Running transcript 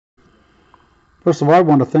First of all, I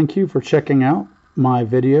want to thank you for checking out my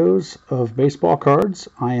videos of baseball cards.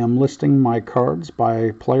 I am listing my cards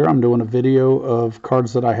by player. I'm doing a video of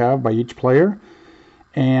cards that I have by each player.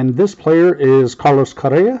 And this player is Carlos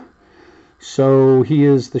Correa. So he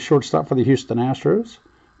is the shortstop for the Houston Astros.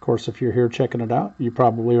 Of course, if you're here checking it out, you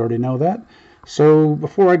probably already know that. So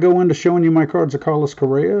before I go into showing you my cards of Carlos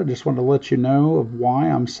Correa, I just want to let you know of why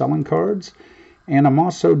I'm selling cards. And I'm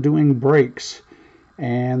also doing breaks.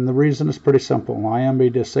 And the reason is pretty simple. I am a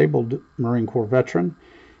disabled Marine Corps veteran,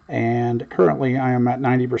 and currently I am at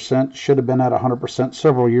 90%, should have been at 100%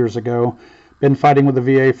 several years ago. Been fighting with the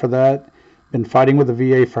VA for that. Been fighting with the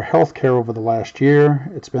VA for health care over the last year.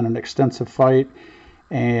 It's been an extensive fight,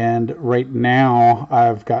 and right now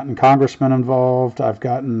I've gotten congressmen involved. I've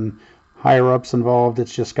gotten higher-ups involved.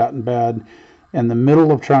 It's just gotten bad. In the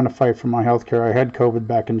middle of trying to fight for my health care, I had COVID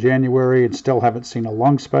back in January and still haven't seen a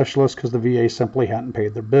lung specialist because the VA simply hadn't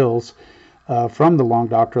paid their bills from the lung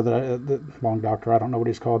doctor, I don't know what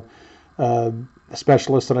he's called, the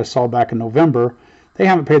specialist that I saw back in November. They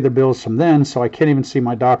haven't paid their bills from then, so I can't even see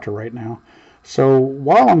my doctor right now. So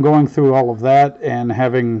while I'm going through all of that and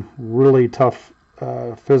having really tough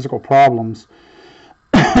physical problems,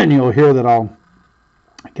 and you'll hear that I'll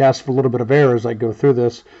gasp a little bit of air as I go through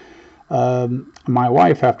this, my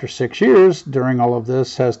wife, after 6 years during all of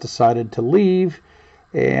this, has decided to leave,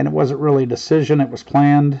 and it wasn't really a decision, it was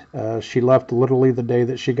planned. She left literally the day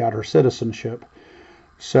that she got her citizenship.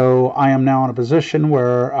 So I am now in a position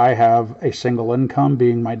where I have a single income,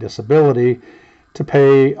 being my disability, to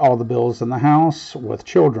pay all the bills in the house with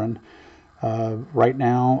children. Right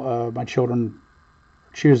now, my children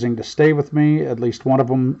are choosing to stay with me. At least one of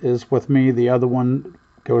them is with me. The other one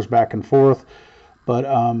goes back and forth. But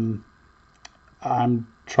I'm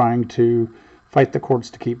trying to fight the courts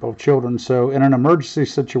to keep both children. So in an emergency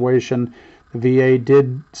situation, the VA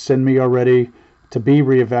did send me already to be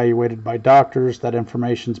reevaluated by doctors. That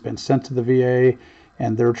information's been sent to the VA,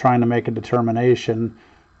 and they're trying to make a determination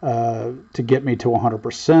to get me to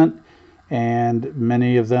 100%. And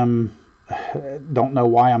many of them don't know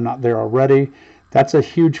why I'm not there already. That's a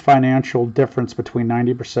huge financial difference between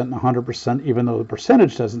 90% and 100%, even though the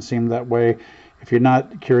percentage doesn't seem that way. If you're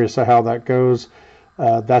not curious of how that goes,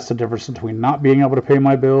 that's the difference between not being able to pay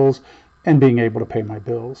my bills and being able to pay my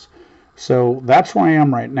bills. So that's where I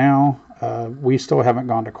am right now. We still haven't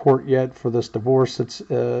gone to court yet for this divorce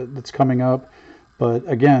that's coming up. But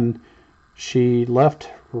again, she left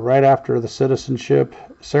right after the citizenship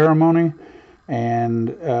ceremony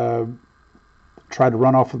and tried to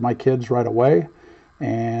run off with my kids right away.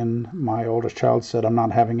 And my oldest child said, "I'm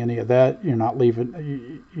not having any of that. You're not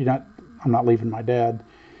leaving. I'm not leaving my dad."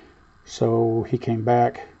 So he came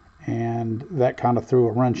back, and that kind of threw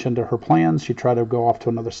a wrench into her plans. She tried to go off to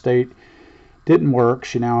another state. Didn't work.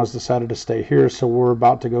 She now has decided to stay here, so we're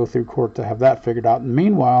about to go through court to have that figured out. And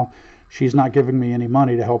meanwhile, she's not giving me any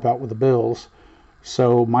money to help out with the bills.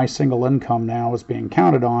 So my single income now is being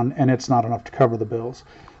counted on, and it's not enough to cover the bills.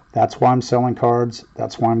 That's why I'm selling cards.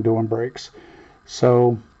 That's why I'm doing breaks.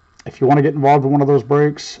 So if you want to get involved in one of those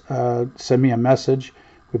breaks, send me a message.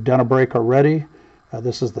 We've done a break already.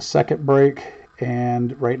 This is the second break,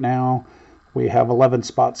 and right now we have 11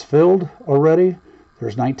 spots filled already.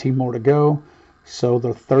 There's 19 more to go. So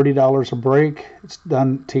they're $30 a break. It's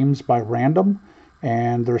done teams by random,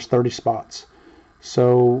 and there's 30 spots.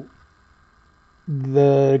 So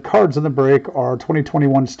the cards in the break are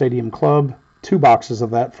 2021 Stadium Club, 2 boxes of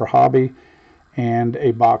that for hobby, and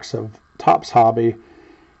a box of Topps Hobby.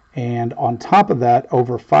 And on top of that,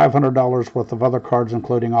 over $500 worth of other cards,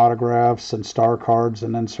 including autographs and star cards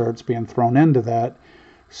and inserts being thrown into that.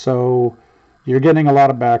 So you're getting a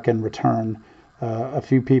lot of back in return. A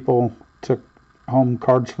few people took home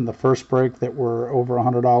cards from the first break that were over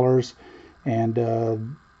 $100, and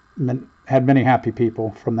had many happy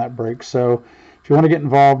people from that break. So if you want to get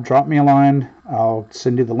involved, drop me a line. I'll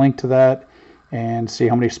send you the link to that and see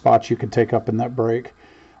how many spots you can take up in that break.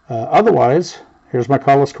 Otherwise, here's my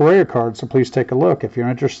Carlos Correa card, so please take a look. If you're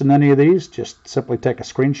interested in any of these, just simply take a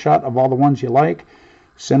screenshot of all the ones you like,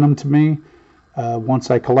 send them to me.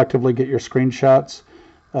 Once I collectively get your screenshots,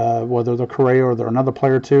 whether they're Correa or they're another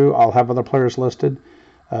player too, I'll have other players listed.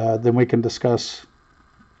 Then we can discuss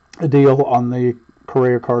a deal on the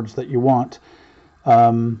Correa cards that you want.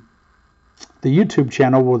 The YouTube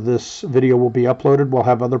channel where this video will be uploaded will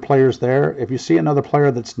have other players there. If you see another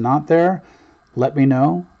player that's not there, let me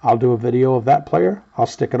know. I'll do a video of that player. I'll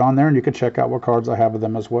stick it on there, and you can check out what cards I have of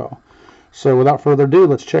them as well. So without further ado,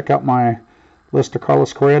 let's check out my list of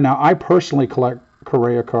Carlos Correa. Now, I personally collect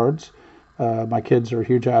Correa cards. My kids are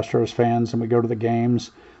huge Astros fans, and we go to the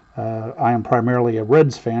games. I am primarily a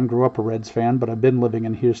Reds fan, grew up a Reds fan, but I've been living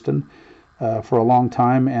in Houston for a long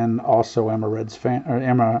time, and also am a Reds fan, or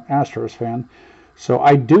am a Astros fan. So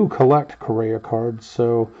I do collect Correa cards.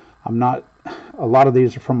 So I'm not. A lot of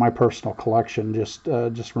these are from my personal collection.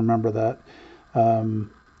 Just remember that.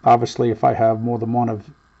 Obviously, if I have more than one of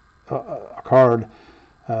a card,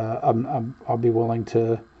 I'll be willing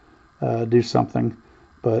to do something.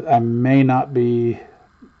 But I may not be.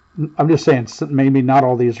 I'm just saying, maybe not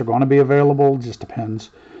all these are going to be available. It just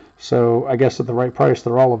depends. So I guess at the right price,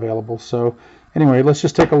 they're all available. So anyway, let's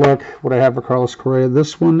just take a look what I have for Carlos Correa.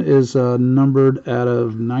 This one is numbered out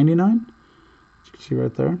of 99. As you can see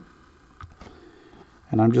right there.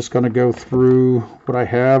 And I'm just going to go through what I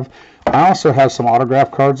have. I also have some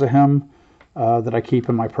autograph cards of him that I keep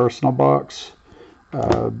in my personal box.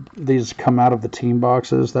 These come out of the team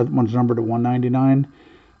boxes. That one's numbered to 199.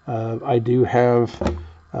 I do have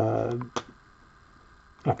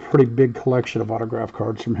a pretty big collection of autograph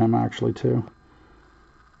cards from him, actually, too.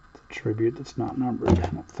 It's a tribute that's not numbered, I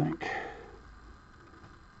don't think.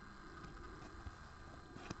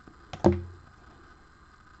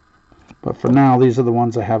 But for now, these are the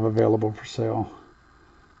ones I have available for sale.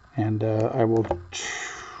 And I will,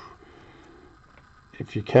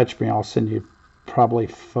 if you catch me, I'll send you probably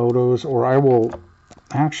photos, or I will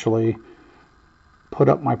actually put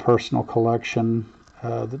up my personal collection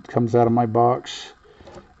that comes out of my box.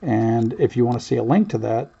 And if you want to see a link to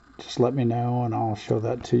that, just let me know and I'll show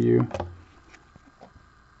that to you.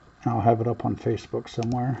 I'll have it up on Facebook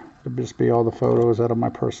somewhere. It'll just be all the photos out of my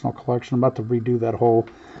personal collection. I'm about to redo that whole.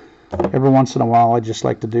 Every once in a while, I just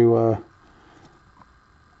like to do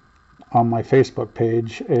on my Facebook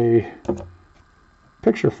page a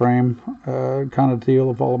picture frame kind of deal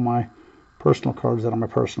of all of my personal cards out of my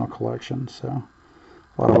personal collection. So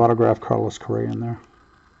a lot of autographed Carlos Correa in there.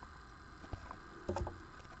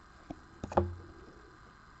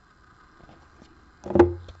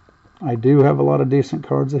 I do have a lot of decent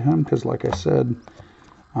cards of him because, like I said,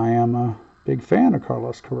 I am a big fan of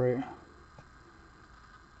Carlos Correa.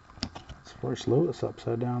 It's Forrest Lewis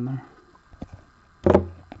upside down there.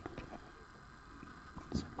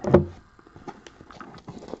 It's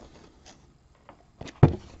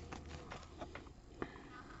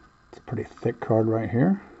a pretty thick card right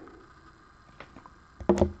here.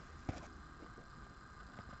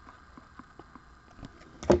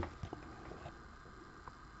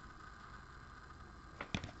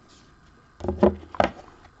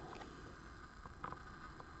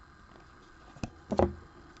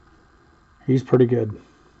 He's pretty good.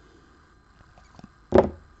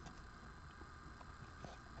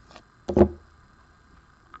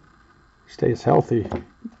 Stays healthy.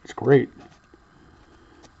 It's great.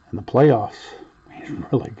 In the playoffs, he's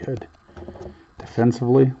really good.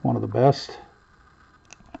 Defensively, one of the best.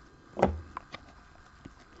 I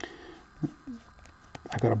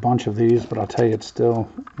got a bunch of these, but I'll tell you, it's still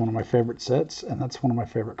one of my favorite sets, and that's one of my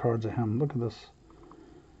favorite cards of him. Look at this.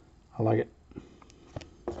 I like it.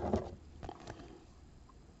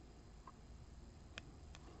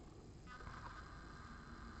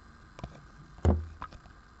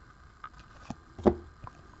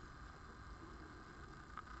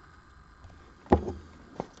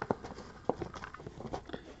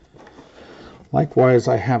 Likewise,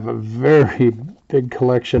 I have a very big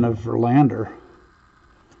collection of Verlander,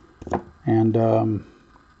 and I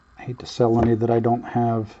hate to sell any that I don't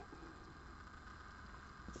have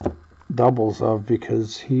doubles of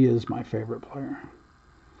because he is my favorite player.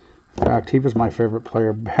 In fact, he was my favorite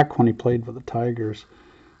player back when he played for the Tigers,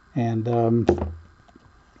 and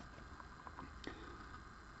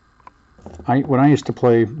when I used to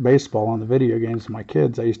play baseball on the video games with my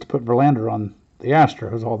kids, I used to put Verlander on the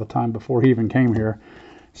Astros all the time before he even came here.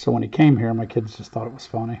 So when he came here, my kids just thought it was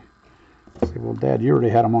funny. I said, well, Dad, you already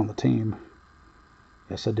had him on the team.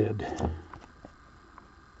 Yes, I did.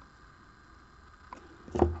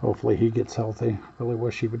 Hopefully he gets healthy. Really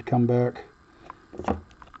wish he would come back.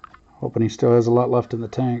 Hoping he still has a lot left in the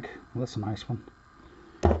tank. Well, that's a nice one.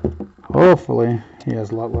 Hopefully he has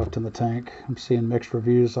a lot left in the tank. I'm seeing mixed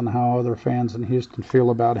reviews on how other fans in Houston feel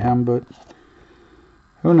about him, but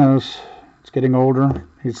who knows? It's getting older.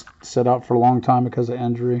 He's set out for a long time because of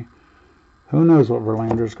injury. Who knows what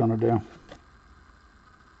Verlander's going to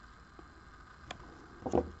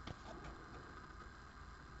do?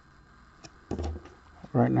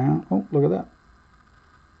 Right now, oh, look at that.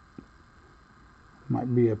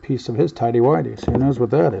 Might be a piece of his tighty-whities. Who knows what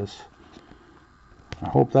that is? I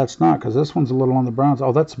hope that's not, because this one's a little on the browns.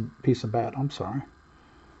 Oh, that's a piece of bat. I'm sorry.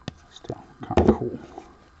 Still kind of cool.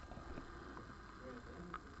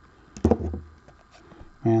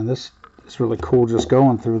 Man, this It's really cool just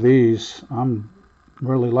going through these. I'm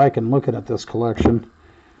really liking looking at this collection.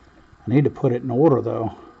 I need to put it in order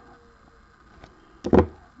though.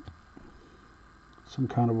 Some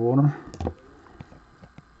kind of order.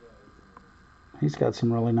 He's got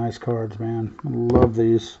some really nice cards, man. I love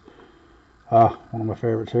these. One of my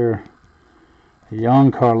favorites here.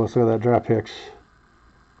 Young Carlos. Look at that draft picks.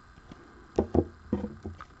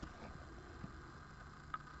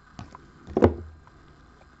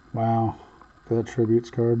 Wow. Look at that tributes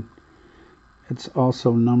card. It's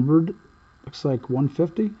also numbered. Looks like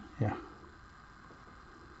 150. Yeah.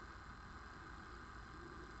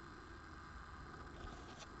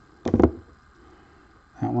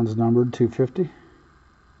 That one's numbered 250.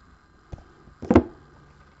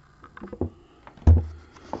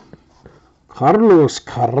 Carlos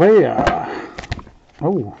Correa.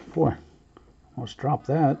 Oh, boy. Almost dropped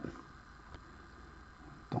that.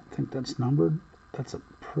 Don't think that's numbered. That's a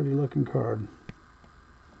pretty looking card.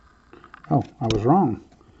 Oh, I was wrong.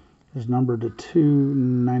 It's numbered to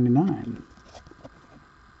 299.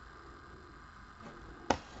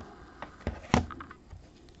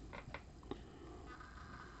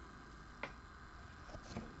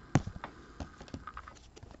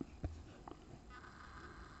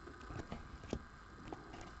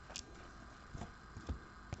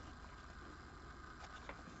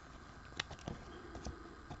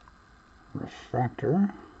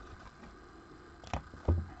 Refractor.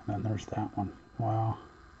 And then there's that one. Wow.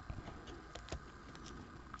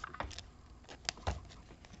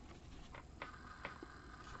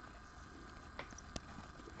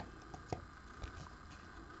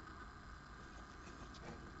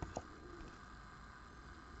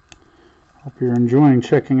 Hope you're enjoying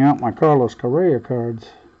checking out my Carlos Correa cards,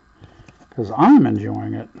 because I'm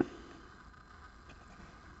enjoying it.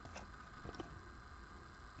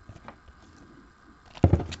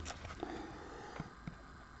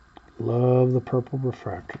 Love the purple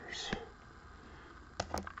refractors.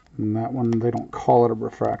 And that one, they don't call it a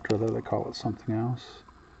refractor, though they call it something else.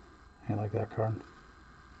 I like that card.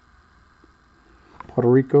 Puerto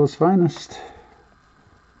Rico's finest.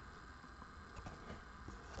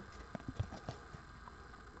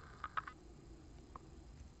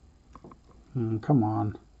 Come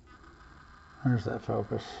on. There's that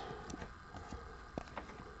focus.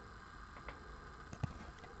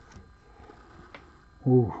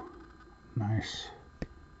 Ooh, nice.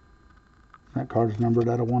 That card's numbered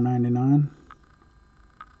out of 199.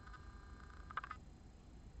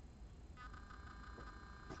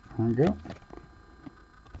 There we go.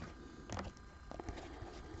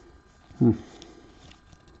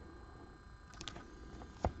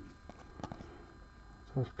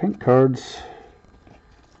 Those pink cards.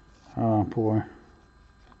 Oh boy.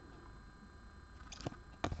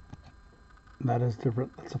 That is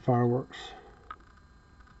different. That's a fireworks.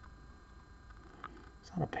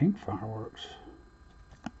 It's not a pink fireworks.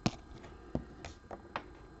 And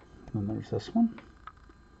then there's this one.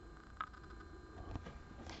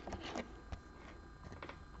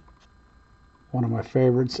 One of my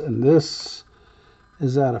favorites, and this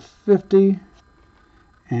is out of 50.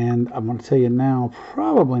 And I'm going to tell you now,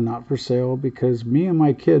 probably not for sale, because me and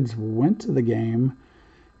my kids went to the game,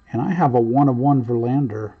 and I have a 1/1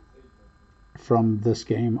 Verlander from this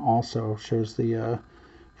game also. Shows the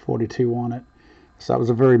 42 on it. So that was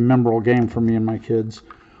a very memorable game for me and my kids.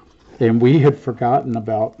 And we had forgotten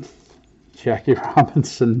about Jackie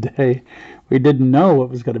Robinson Day. We didn't know it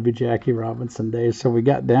was going to be Jackie Robinson Day, so we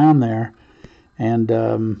got down there, and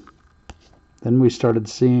then we started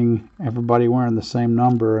seeing everybody wearing the same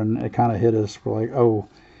number, and it kind of hit us. We're like, oh,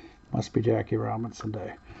 must be Jackie Robinson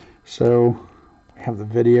Day. So we have the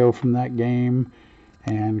video from that game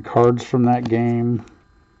and cards from that game.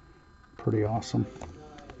 Pretty awesome.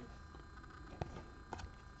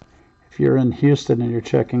 If you're in Houston and you're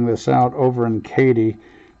checking this out, over in Katy,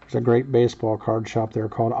 there's a great baseball card shop there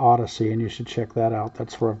called Odyssey, and you should check that out.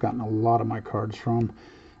 That's where I've gotten a lot of my cards from.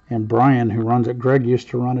 And Brian, who runs it, Greg used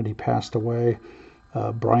to run it. He passed away.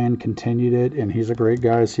 Brian continued it, and he's a great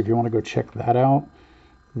guy. So if you want to go check that out,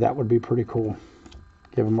 that would be pretty cool.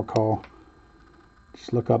 Give him a call.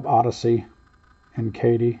 Just look up Odyssey in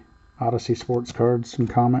Katy, Odyssey Sports Cards and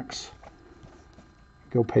Comics.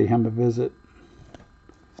 Go pay him a visit.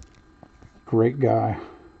 Great guy.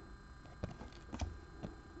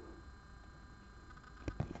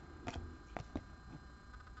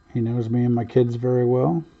 He knows me and my kids very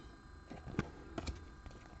well.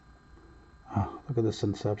 Oh, look at this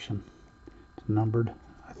Inception. It's numbered,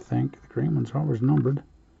 I think. The green ones are always numbered.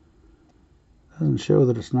 Doesn't show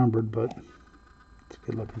that it's numbered, but it's a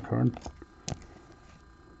good looking card.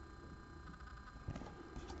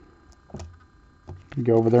 You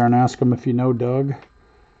go over there and ask him if you know Doug.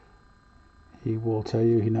 He will tell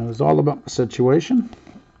you he knows all about the situation.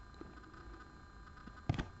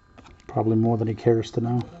 Probably more than he cares to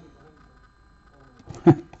know.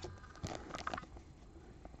 He's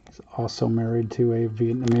also married to a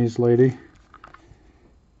Vietnamese lady.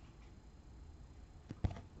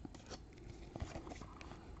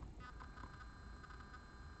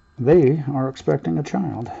 They are expecting a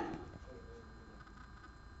child.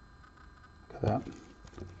 Look at that.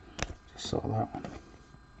 Just saw that one.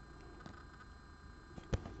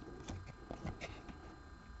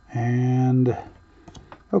 And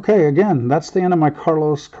okay, again, that's the end of my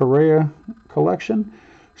Carlos Correa collection.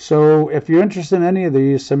 So if you're interested in any of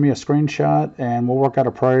these, send me a screenshot and we'll work out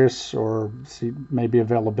a price or see maybe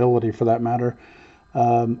availability for that matter.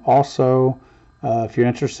 Also, if you're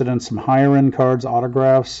interested in some higher end cards,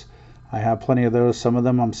 autographs, I have plenty of those. Some of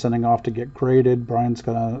them I'm sending off to get graded. Brian's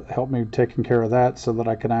going to help me taking care of that so that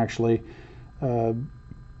I can actually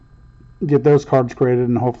get those cards graded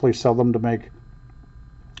and hopefully sell them to make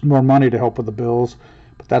more money to help with the bills.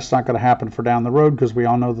 But that's not going to happen for down the road because we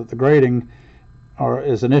all know that the grading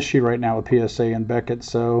is an issue right now with PSA and Beckett,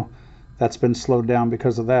 so that's been slowed down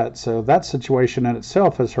because of that. So that situation in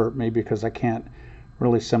itself has hurt me because I can't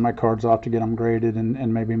really send my cards off to get them graded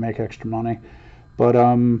and maybe make extra money. But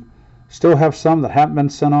still have some that haven't been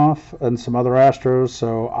sent off and some other Astros,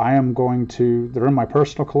 so I am going to, they're in my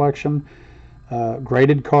personal collection.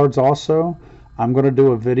 Graded cards also. I'm going to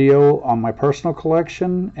do a video on my personal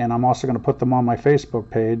collection, and I'm also going to put them on my Facebook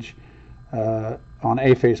page, on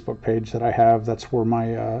a Facebook page that I have. That's where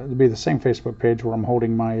my, it'll be the same Facebook page where I'm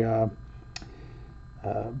holding my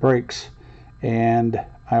breaks. And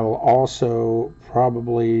I will also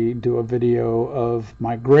probably do a video of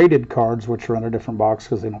my graded cards, which are in a different box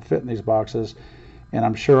because they don't fit in these boxes. And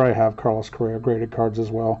I'm sure I have Carlos Correa graded cards as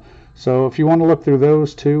well. So if you want to look through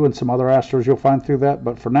those too and some other Astros, you'll find through that.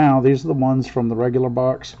 But for now, these are the ones from the regular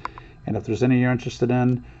box. And if there's any you're interested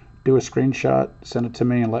in, do a screenshot, send it to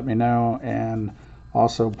me and let me know. And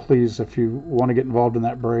also, please, if you want to get involved in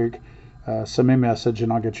that break, send me a message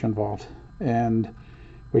and I'll get you involved. And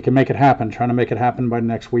we can make it happen, trying to make it happen by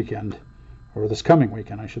next weekend, or this coming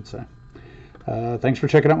weekend, I should say. Thanks for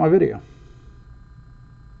checking out my video.